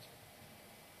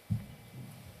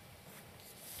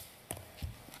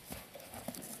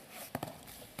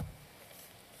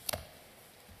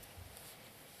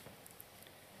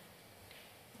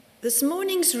This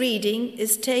morning's reading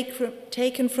is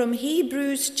taken from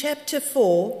Hebrews chapter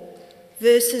 4,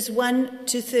 verses 1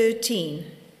 to 13,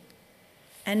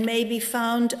 and may be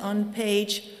found on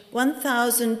page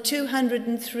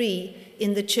 1203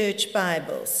 in the Church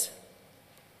Bibles.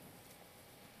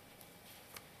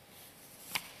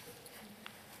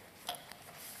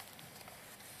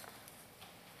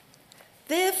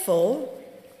 Therefore,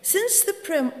 since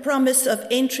the promise of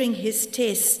entering his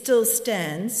test still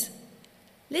stands,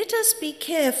 let us be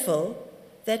careful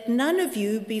that none of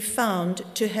you be found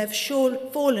to have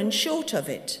fallen short of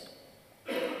it.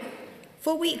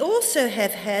 For we also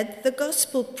have had the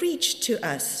gospel preached to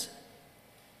us,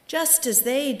 just as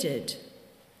they did.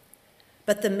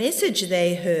 But the message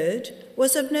they heard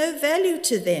was of no value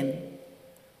to them,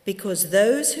 because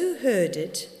those who heard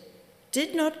it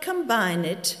did not combine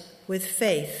it with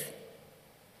faith.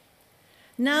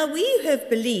 Now we who have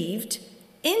believed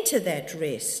enter that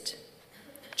rest,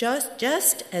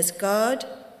 just as God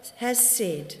has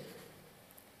said.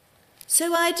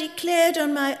 So I declared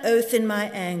on my oath in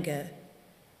my anger,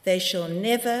 they shall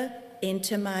never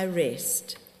enter my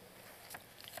rest.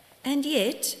 And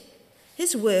yet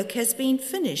his work has been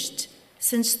finished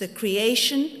since the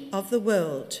creation of the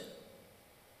world.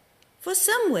 For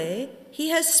somewhere he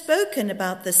has spoken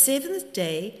about the seventh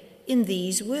day in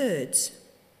these words,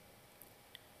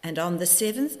 and on the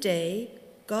seventh day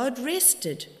God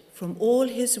rested from all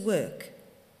his work.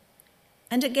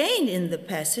 And again in the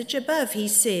passage above he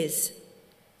says,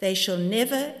 they shall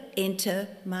never enter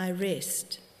my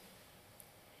rest.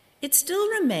 It still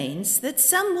remains that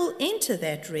some will enter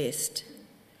that rest,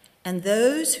 and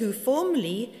those who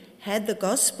formerly had the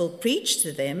gospel preached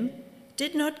to them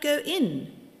did not go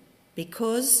in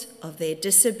because of their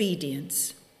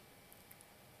disobedience.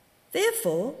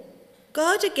 Therefore,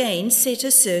 God again set a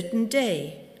certain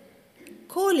day,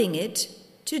 calling it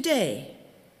today,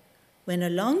 when a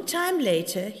long time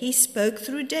later he spoke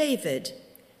through David,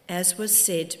 as was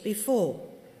said before.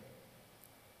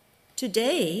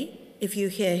 Today, if you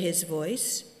hear his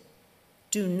voice,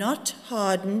 do not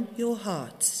harden your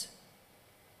hearts.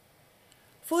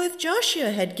 For if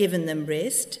Joshua had given them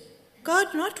rest, God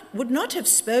would not have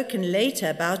spoken later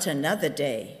about another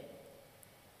day.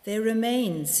 There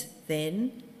remains,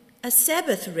 then, a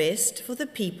Sabbath rest for the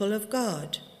people of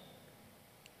God.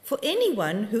 For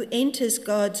anyone who enters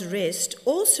God's rest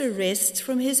also rests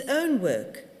from his own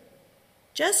work,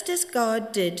 just as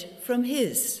God did from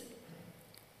his.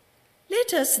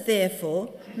 Let us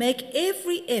therefore make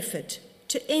every effort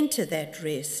to enter that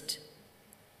rest,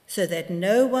 so that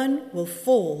no one will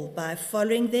fall by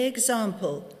following the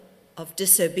example of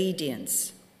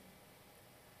disobedience.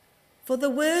 For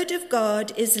the word of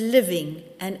God is living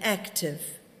and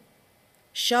active,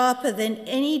 sharper than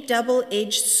any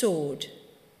double-edged sword.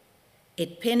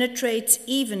 It penetrates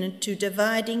even to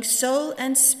dividing soul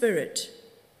and spirit,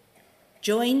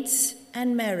 joints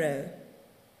and marrow.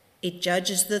 It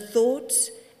judges the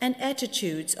thoughts and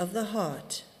attitudes of the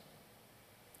heart.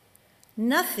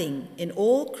 Nothing in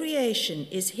all creation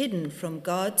is hidden from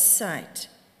God's sight.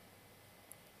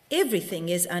 Everything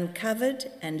is uncovered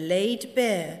and laid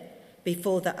bare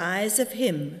before the eyes of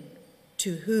him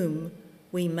to whom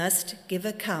we must give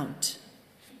account.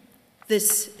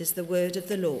 This is the word of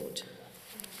the Lord.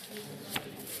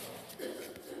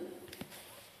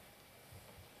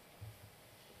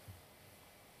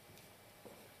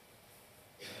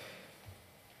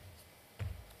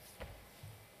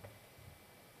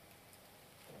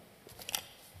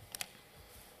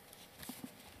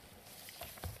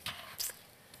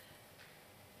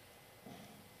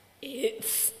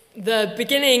 It's the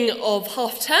beginning of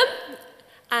half-term,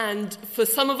 and for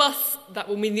some of us that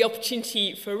will mean the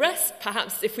opportunity for rest.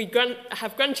 Perhaps if we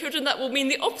have grandchildren, that will mean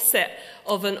the opposite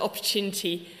of an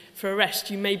opportunity for a rest.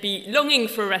 You may be longing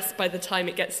for a rest by the time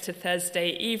it gets to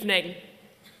Thursday evening.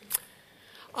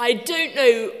 I don't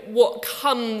know what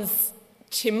comes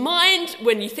to mind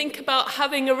when you think about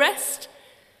having a rest,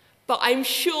 but I'm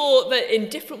sure that in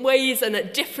different ways and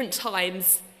at different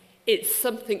times, it's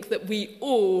something that we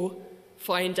all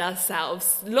find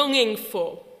ourselves longing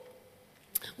for.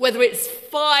 Whether it's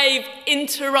 5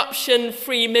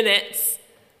 interruption-free minutes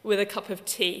with a cup of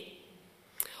tea,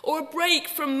 or a break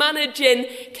from managing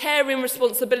caring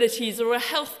responsibilities or a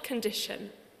health condition.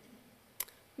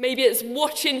 Maybe it's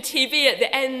watching TV at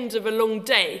the end of a long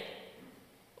day,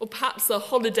 or perhaps a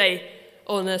holiday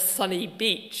on a sunny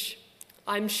beach.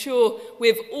 I'm sure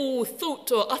we've all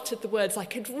thought or uttered the words, I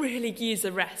could really use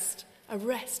a rest. A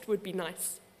rest would be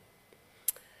nice.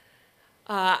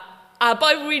 Our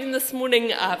Bible reading this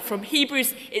morning from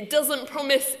Hebrews, it doesn't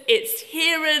promise its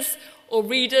hearers or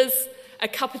readers a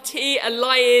cup of tea, a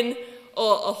lie-in,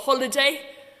 or a holiday.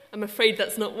 I'm afraid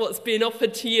that's not what's being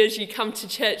offered to you as you come to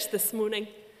church this morning.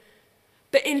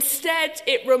 But instead,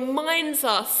 it reminds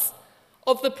us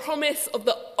of the promise of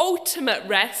the ultimate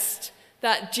rest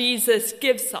that Jesus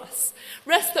gives us.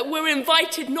 Rest that we're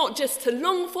invited not just to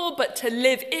long for, but to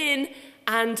live in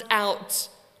and out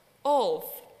of.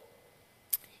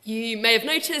 You may have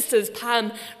noticed as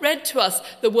Pam read to us,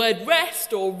 the word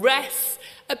rest or rest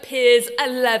appears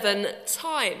 11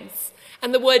 times.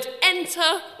 And the word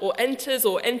enter or enters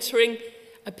or entering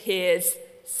appears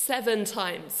 7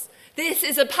 times. This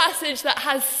is a passage that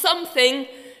has something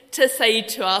to say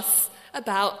to us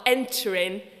about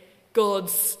entering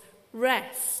God's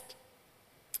rest.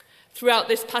 Throughout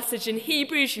this passage in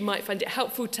Hebrews, you might find it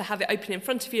helpful to have it open in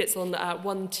front of you. It's on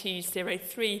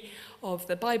 1203 of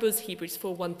the Bibles, Hebrews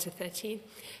 4, 1-13.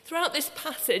 Throughout this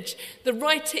passage, the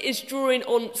writer is drawing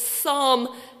on Psalm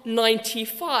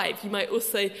 95. You might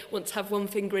also want to have one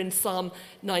finger in Psalm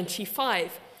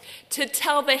 95 to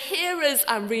tell the hearers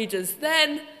and readers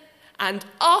then and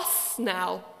us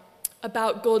now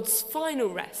about God's final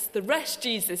rest, the rest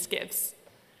Jesus gives,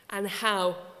 and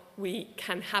how we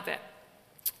can have it.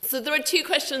 So there are 2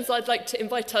 questions I'd like to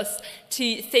invite us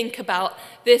to think about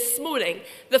this morning.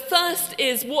 The first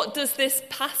is, what does this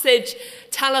passage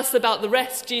tell us about the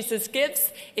rest Jesus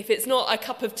gives? If it's not a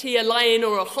cup of tea, a lie-in,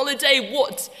 or a holiday,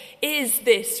 what is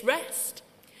this rest?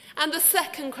 And the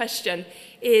second question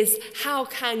is, how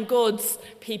can God's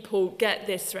people get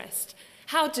this rest?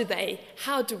 How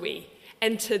do we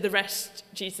enter the rest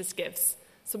Jesus gives?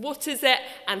 So what is it,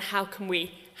 and how can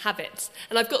we have it?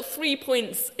 And I've got 3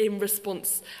 points in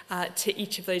response to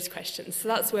each of those questions. So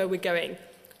that's where we're going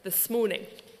this morning.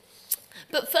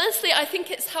 But firstly, I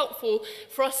think it's helpful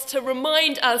for us to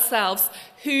remind ourselves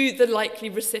who the likely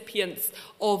recipients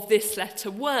of this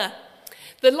letter were.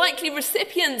 The likely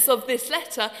recipients of this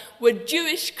letter were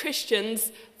Jewish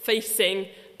Christians facing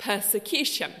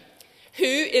persecution, who,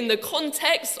 in the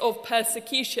context of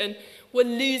persecution, were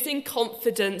losing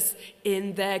confidence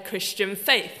in their Christian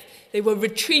faith. They were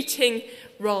retreating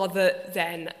rather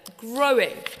than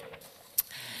growing.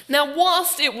 Now,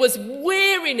 whilst it was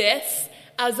weariness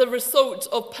as a result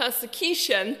of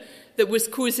persecution that was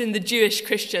causing the Jewish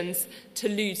Christians to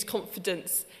lose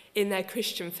confidence in their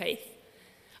Christian faith,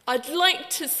 I'd like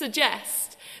to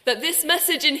suggest that this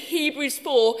message in Hebrews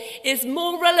 4 is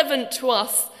more relevant to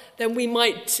us than we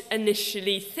might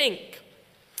initially think.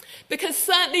 Because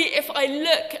certainly if I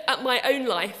look at my own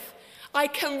life, I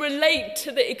can relate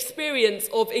to the experience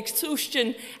of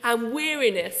exhaustion and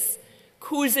weariness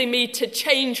causing me to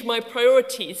change my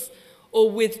priorities or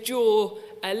withdraw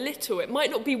a little. It might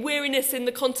not be weariness in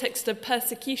the context of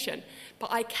persecution,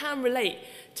 but I can relate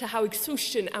to how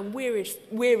exhaustion and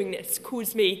weariness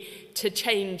cause me to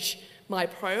change my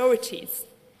priorities.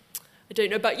 I don't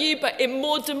know about you, but in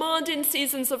more demanding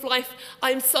seasons of life,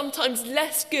 I'm sometimes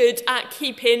less good at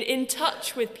keeping in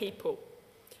touch with people.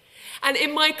 And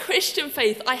in my Christian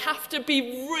faith, I have to be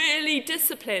really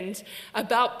disciplined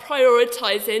about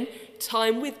prioritizing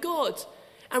time with God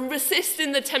and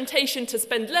resisting the temptation to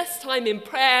spend less time in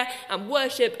prayer and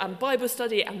worship and Bible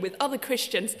study and with other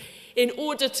Christians in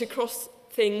order to cross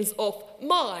things off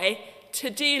my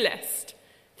to-do list.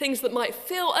 Things that might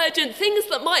feel urgent, things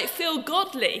that might feel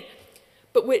godly,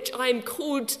 but which I am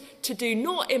called to do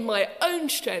not in my own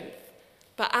strength,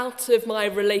 but out of my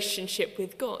relationship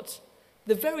with God.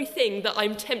 The very thing that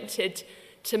I'm tempted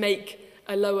to make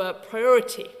a lower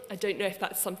priority. I don't know if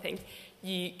that's something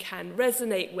you can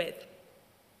resonate with.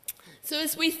 So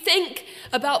as we think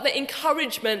about the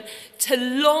encouragement to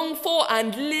long for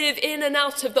and live in and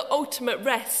out of the ultimate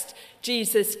rest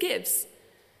Jesus gives,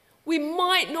 we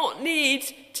might not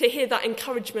need to hear that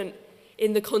encouragement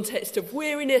in the context of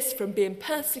weariness from being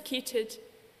persecuted,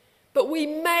 but we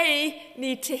may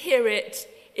need to hear it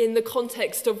in the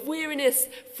context of weariness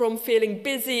from feeling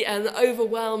busy and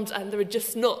overwhelmed and there are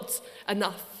just not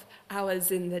enough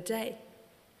hours in the day.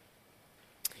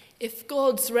 If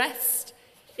God's rest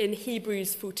in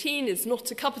Hebrews 14 is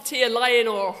not a cup of tea, a lie-in,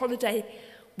 or a holiday,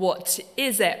 what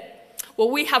is it?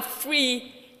 Well, we have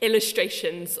 3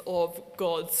 illustrations of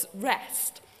God's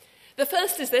rest. The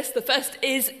first is this. The first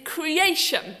is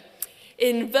creation.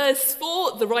 In verse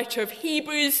 4, the writer of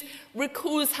Hebrews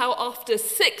recalls how after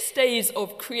 6 days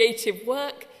of creative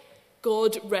work,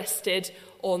 God rested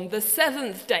on the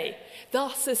 7th day,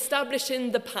 thus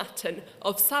establishing the pattern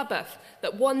of Sabbath,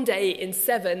 that one day in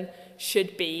 7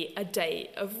 should be a day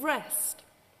of rest.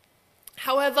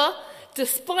 However,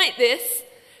 despite this,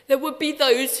 there would be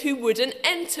those who wouldn't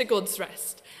enter God's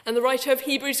rest, And the writer of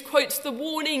Hebrews quotes the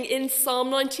warning in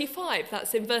Psalm 95.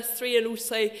 That's in verse 3 and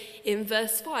also in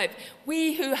verse 5.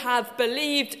 We who have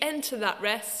believed enter that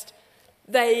rest.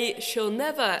 They shall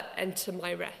never enter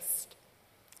my rest.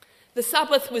 The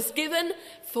Sabbath was given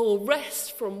for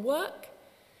rest from work.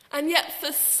 And yet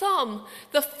for some,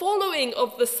 the following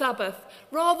of the Sabbath,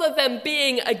 rather than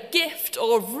being a gift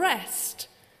of rest,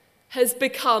 has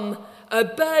become a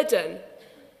burden,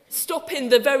 stopping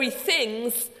the very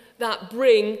things that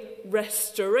bring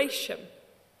restoration.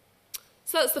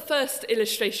 So that's the first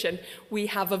illustration we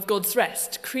have of God's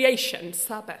rest, creation,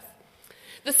 Sabbath.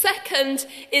 The second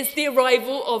is the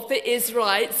arrival of the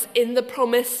Israelites in the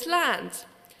promised land.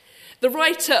 The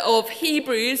writer of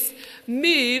Hebrews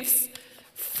moves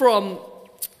from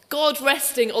God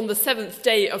resting on the seventh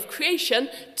day of creation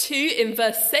to, in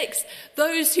verse 6,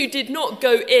 those who did not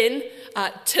go in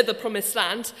to the promised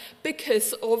land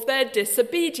because of their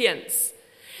disobedience.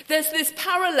 There's this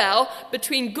parallel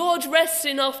between God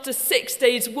resting after 6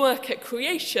 days' work at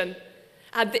creation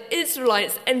and the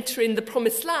Israelites entering the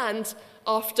promised land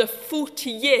after 40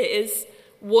 years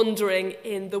wandering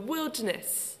in the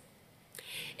wilderness.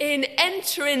 In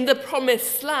entering the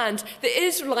promised land, the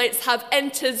Israelites have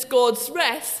entered God's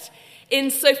rest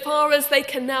insofar as they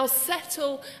can now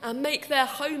settle and make their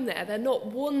home there. They're not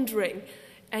wandering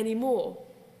anymore.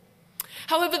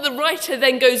 However, the writer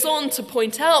then goes on to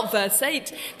point out, verse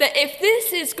 8, that if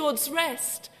this is God's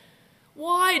rest,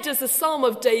 why does the Psalm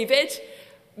of David,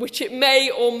 which it may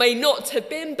or may not have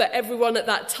been, but everyone at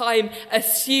that time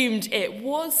assumed it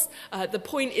was, the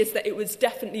point is that it was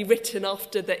definitely written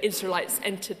after the Israelites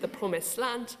entered the promised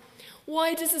land.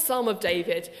 Why does the Psalm of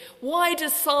David, why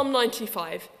does Psalm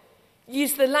 95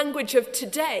 use the language of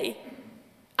today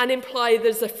and imply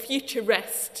there's a future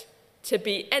rest to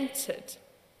be entered?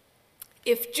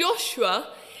 If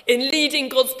Joshua, in leading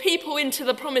God's people into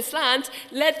the promised land,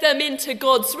 led them into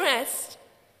God's rest,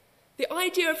 the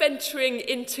idea of entering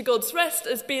into God's rest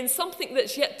as being something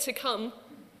that's yet to come,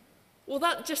 well,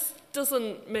 that just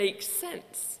doesn't make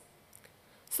sense.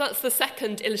 So that's the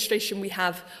second illustration we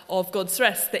have of God's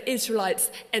rest, the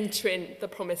Israelites entering the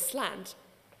promised land.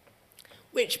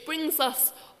 Which brings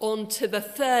us on to the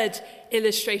third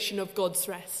illustration of God's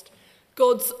rest,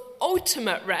 God's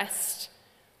ultimate rest,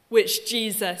 which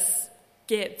Jesus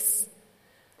gives.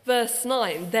 Verse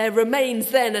 9, there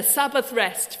remains then a Sabbath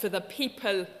rest for the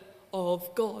people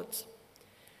of God.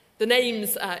 The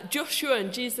names Joshua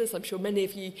and Jesus, I'm sure many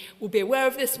of you will be aware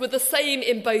of this, were the same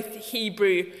in both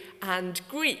Hebrew and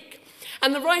Greek.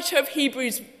 And the writer of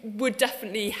Hebrews would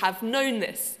definitely have known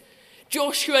this.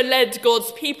 Joshua led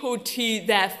God's people to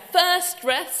their first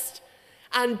rest,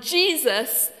 and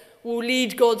Jesus will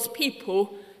lead God's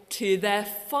people to their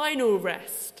final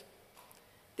rest.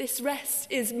 This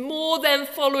rest is more than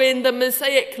following the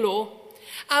Mosaic law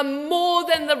and more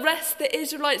than the rest the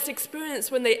Israelites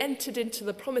experienced when they entered into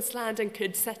the promised land and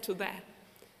could settle there.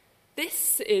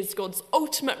 This is God's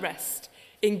ultimate rest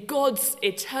in God's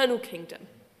eternal kingdom.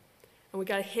 And we're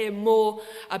going to hear more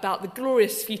about the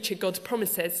glorious future God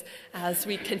promises as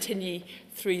we continue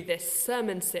through this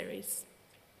sermon series.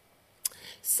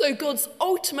 So God's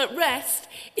ultimate rest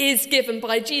is given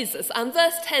by Jesus. And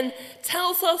verse 10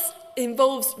 tells us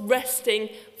involves resting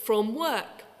from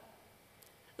work.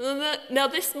 Now,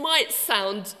 this might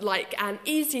sound like an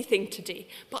easy thing to do,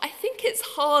 but I think it's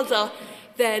harder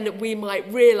than we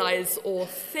might realise or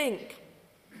think.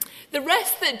 The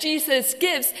rest that Jesus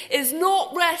gives is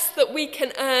not rest that we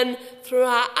can earn through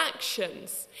our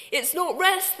actions. It's not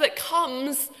rest that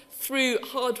comes through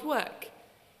hard work.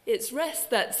 It's rest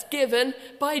that's given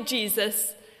by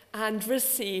Jesus and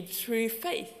received through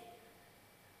faith.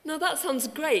 Now that sounds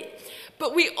great,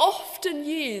 but we often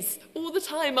use, all the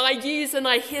time I use and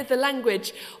I hear the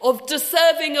language of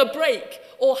deserving a break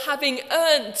or having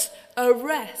earned a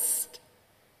rest.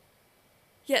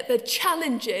 Yet the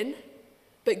challenging,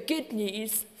 but good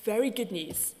news, very good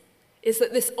news, is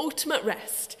that this ultimate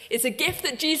rest is a gift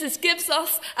that Jesus gives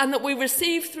us and that we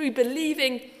receive through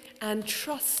believing and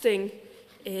trusting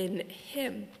in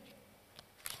him.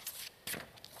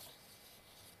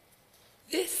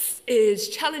 This is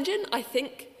challenging, I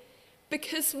think,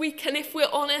 because we can, if we're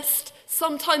honest,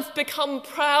 sometimes become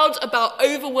proud about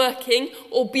overworking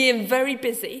or being very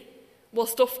busy,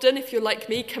 whilst often, if you're like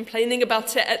me, complaining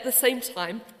about it at the same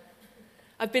time.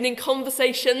 I've been in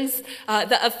conversations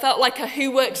that have felt like a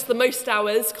who works the most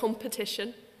hours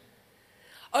competition.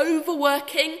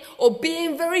 Overworking or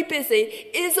being very busy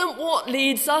isn't what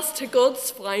leads us to God's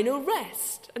final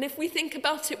rest. And if we think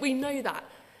about it, we know that,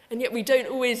 and yet we don't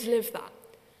always live that.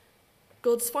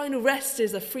 God's final rest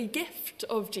is a free gift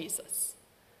of Jesus.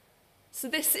 So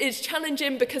this is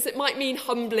challenging because it might mean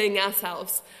humbling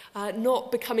ourselves,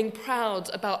 not becoming proud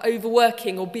about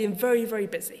overworking or being very, very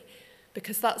busy,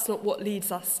 because that's not what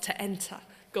leads us to enter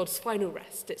God's final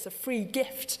rest. It's a free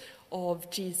gift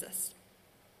of Jesus.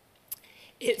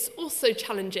 It's also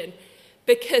challenging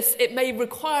because it may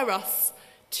require us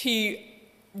to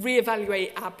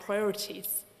reevaluate our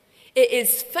priorities. It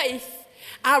is faith,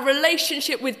 our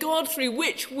relationship with God, through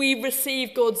which we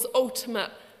receive God's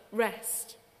ultimate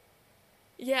rest.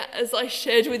 Yeah, as I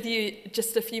shared with you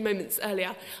just a few moments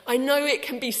earlier, I know it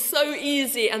can be so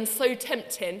easy and so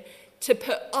tempting to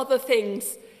put other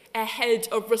things ahead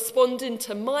of responding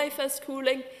to my first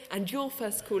calling and your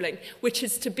first calling, which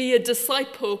is to be a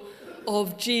disciple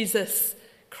of Jesus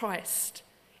Christ.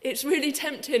 It's really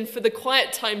tempting for the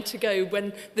quiet time to go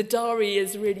when the diary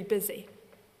is really busy.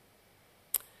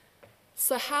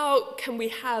 So how can we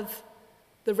have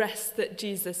the rest that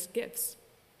Jesus gives?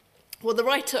 Well, the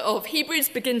writer of Hebrews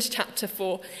begins chapter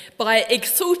 4 by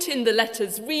exhorting the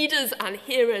letter's readers and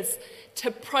hearers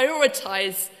to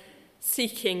prioritize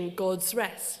seeking God's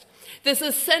rest. There's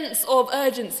a sense of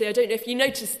urgency. I don't know if you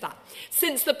noticed that.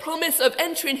 Since the promise of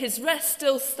entering his rest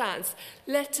still stands,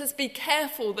 let us be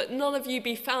careful that none of you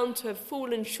be found to have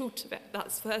fallen short of it.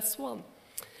 That's verse 1.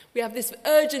 We have this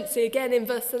urgency again in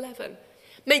verse 11.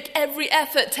 Make every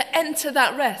effort to enter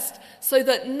that rest so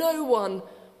that no one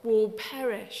will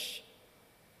perish.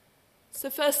 So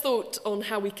first thought on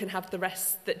how we can have the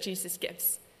rest that Jesus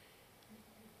gives.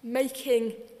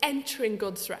 Making entering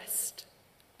God's rest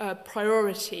a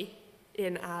priority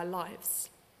in our lives.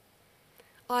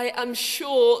 I am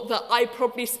sure that I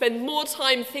probably spend more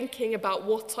time thinking about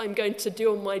what I'm going to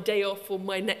do on my day off or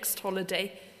my next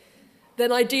holiday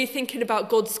than I do thinking about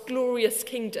God's glorious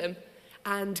kingdom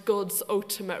and God's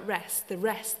ultimate rest, the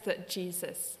rest that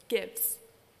Jesus gives.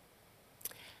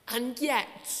 And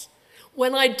yet,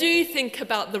 when I do think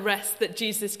about the rest that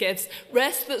Jesus gives,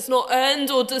 rest that's not earned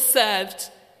or deserved,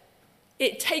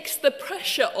 it takes the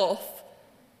pressure off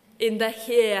in the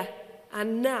here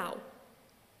and now.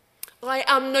 I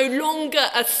am no longer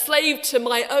a slave to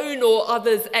my own or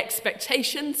others'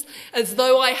 expectations, as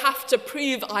though I have to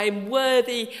prove I am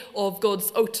worthy of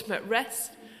God's ultimate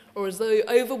rest, or as though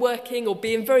overworking or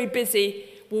being very busy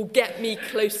will get me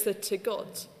closer to God.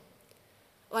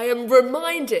 I am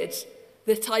reminded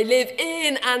that I live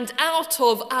in and out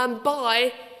of and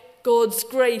by God's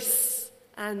grace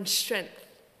and strength.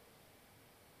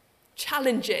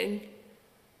 Challenging,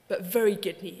 but very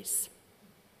good news.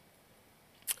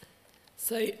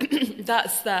 So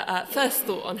that's the first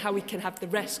thought on how we can have the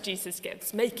rest Jesus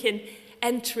gives, making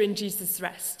entering Jesus'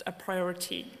 rest a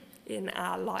priority in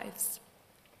our lives.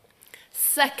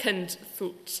 Second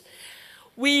thought,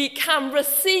 we can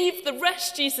receive the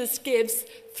rest Jesus gives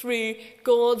through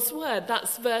God's word.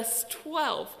 That's verse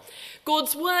 12.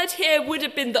 God's word here would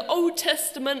have been the Old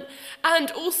Testament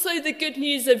and also the good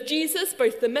news of Jesus,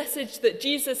 both the message that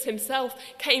Jesus himself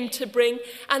came to bring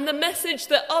and the message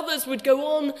that others would go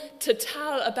on to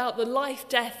tell about the life,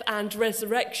 death, and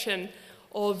resurrection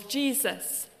of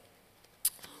Jesus.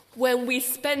 When we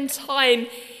spend time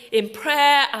in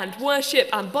prayer and worship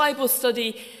and Bible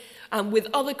study and with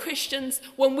other Christians,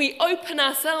 when we open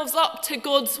ourselves up to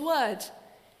God's word,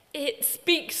 it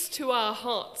speaks to our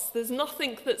hearts. There's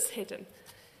nothing that's hidden.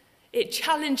 It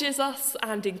challenges us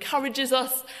and encourages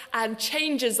us and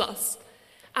changes us.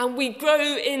 And we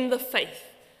grow in the faith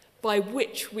by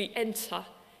which we enter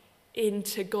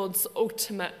into God's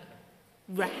ultimate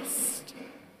rest.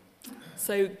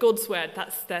 So God's word,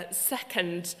 that's the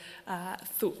second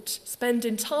thought.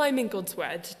 Spending time in God's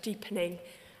word, deepening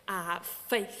our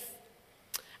faith.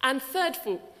 And third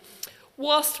thought,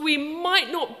 whilst we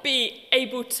might not be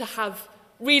able to have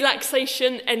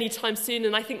relaxation anytime soon,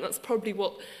 and I think that's probably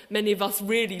what many of us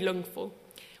really long for,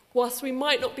 whilst we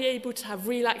might not be able to have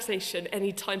relaxation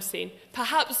anytime soon,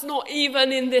 perhaps not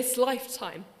even in this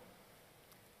lifetime,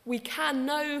 we can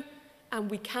know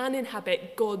and we can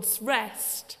inhabit God's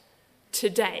rest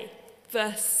today.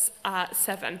 Verse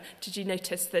 7, did you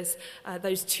notice there's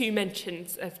those two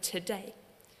mentions of today?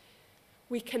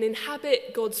 We can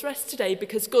inhabit God's rest today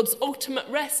because God's ultimate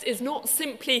rest is not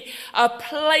simply a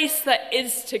place that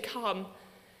is to come,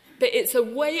 but it's a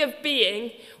way of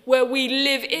being where we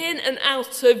live in and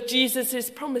out of Jesus'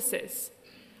 promises.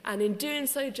 And in doing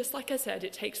so, just like I said,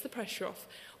 it takes the pressure off.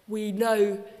 We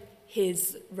know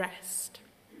his rest.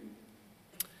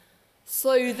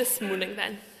 So this morning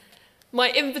then,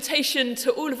 my invitation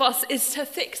to all of us is to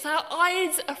fix our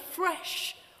eyes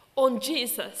afresh on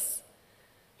Jesus.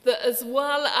 That as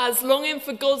well as longing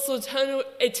for God's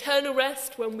eternal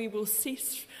rest when we will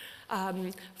cease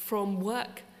from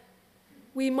work,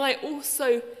 we might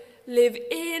also live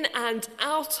in and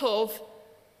out of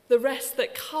the rest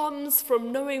that comes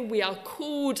from knowing we are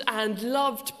called and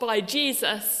loved by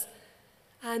Jesus,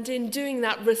 and in doing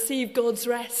that receive God's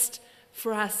rest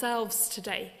for ourselves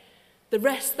today. The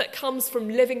rest that comes from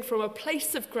living from a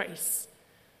place of grace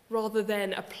rather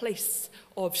than a place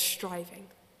of striving.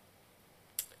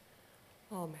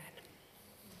 Amen.